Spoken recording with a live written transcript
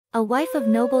A wife of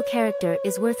noble character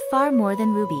is worth far more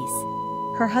than rubies.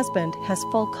 Her husband has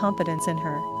full confidence in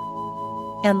her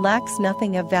and lacks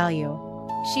nothing of value.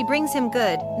 She brings him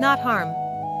good, not harm,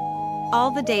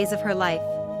 all the days of her life.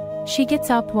 She gets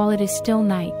up while it is still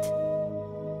night.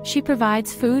 She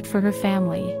provides food for her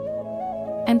family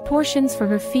and portions for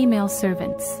her female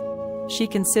servants. She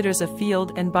considers a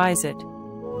field and buys it.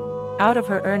 Out of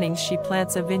her earnings she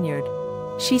plants a vineyard.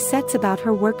 She sets about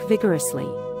her work vigorously.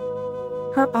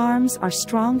 Her arms are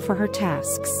strong for her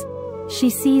tasks. She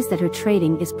sees that her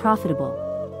trading is profitable,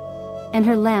 and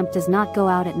her lamp does not go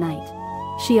out at night.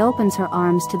 She opens her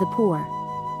arms to the poor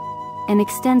and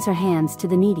extends her hands to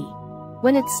the needy.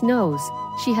 When it snows,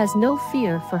 she has no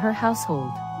fear for her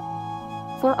household,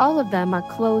 for all of them are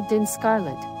clothed in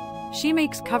scarlet. She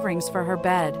makes coverings for her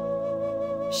bed.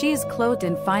 She is clothed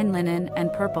in fine linen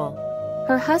and purple.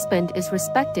 Her husband is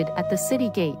respected at the city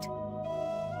gate,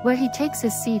 where he takes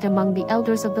his seat among the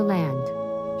elders of the land.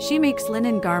 She makes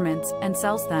linen garments and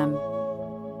sells them,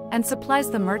 and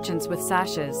supplies the merchants with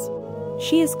sashes.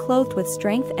 She is clothed with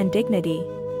strength and dignity.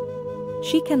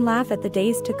 She can laugh at the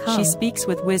days to come. She speaks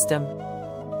with wisdom,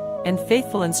 and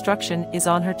faithful instruction is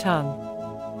on her tongue.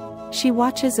 She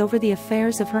watches over the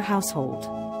affairs of her household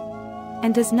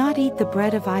and does not eat the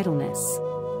bread of idleness.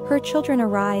 Her children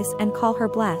arise and call her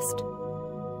blessed.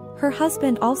 Her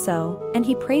husband also, and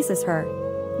he praises her.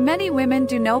 Many women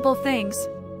do noble things,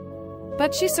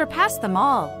 but she surpassed them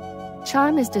all.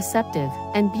 Charm is deceptive,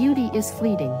 and beauty is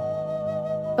fleeting,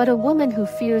 but a woman who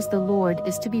fears the Lord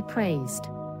is to be praised.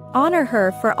 Honor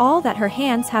her for all that her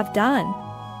hands have done,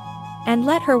 and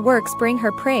let her works bring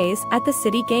her praise at the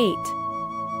city gate.